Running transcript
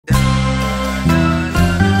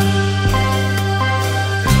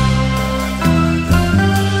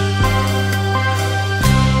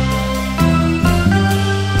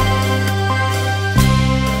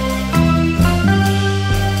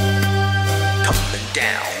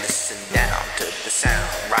down, listen down to the sound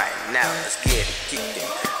right now. Let's get it kicking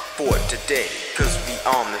for today, cause we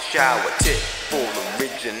on the shower tip full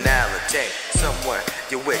originality. Somewhere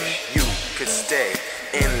you wish you could stay.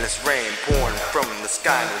 Endless rain pouring from the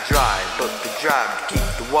sky, no dry, but the dry to keep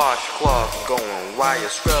the washcloth going. While you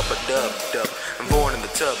scrub a dub, I'm born in the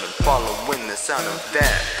tub and following the sound of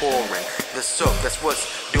that pouring. The soap, that's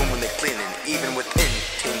what's doing the cleaning. Even with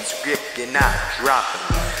intense grip, you're not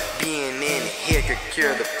dropping. Being in here could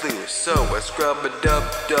cure the flu, so I scrub a dub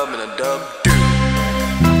and a dub do.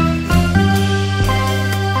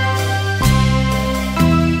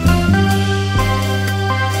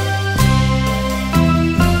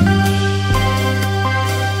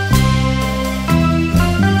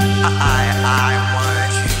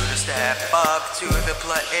 Up to the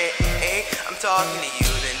play, I'm talking to you,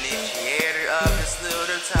 the initiator of this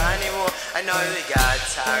little tiny war. I know you got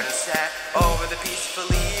tired and sad over the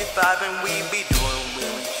peacefully vibing we be doing when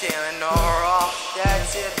we chillin' or off that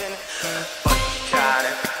tippin'. But you try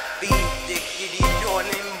to be diggity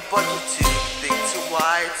joining, but you're too big, too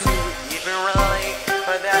wide to even relate.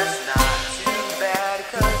 But that's not too bad,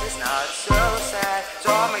 cause it's not so sad. So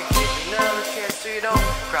I'ma give you another chance so you don't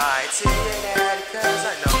cry to your dad, cause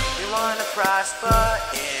I know we wanna prosper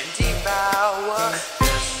and devour,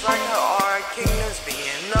 just like how our kingdom's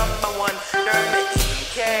being number one. During the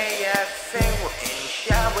EKF thing, we're in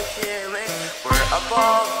shower chilling, we're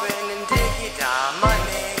evolving and diggy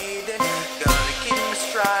dominating, gonna keep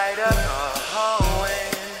us right up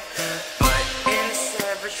going. But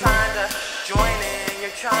instead of trying to join in,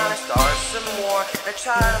 you're trying to start some more. They're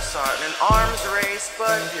trying to start an arms race,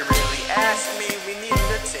 but if you really ask me, we need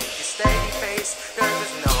to take a steady pace, cause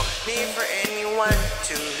there's no need for anyone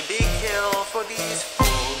to be killed for these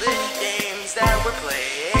foolish games that we're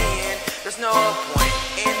playing. There's no point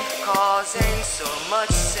in causing so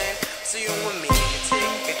much sin, so you and me can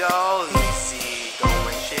take it all easy,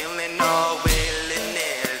 going chillin' all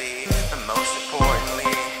willy-nilly. But most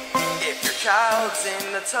importantly, if your child's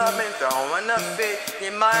in the tub and throwing a fit,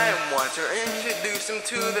 you might want to introduce him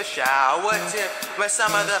to the shower tip, where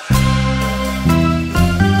some of the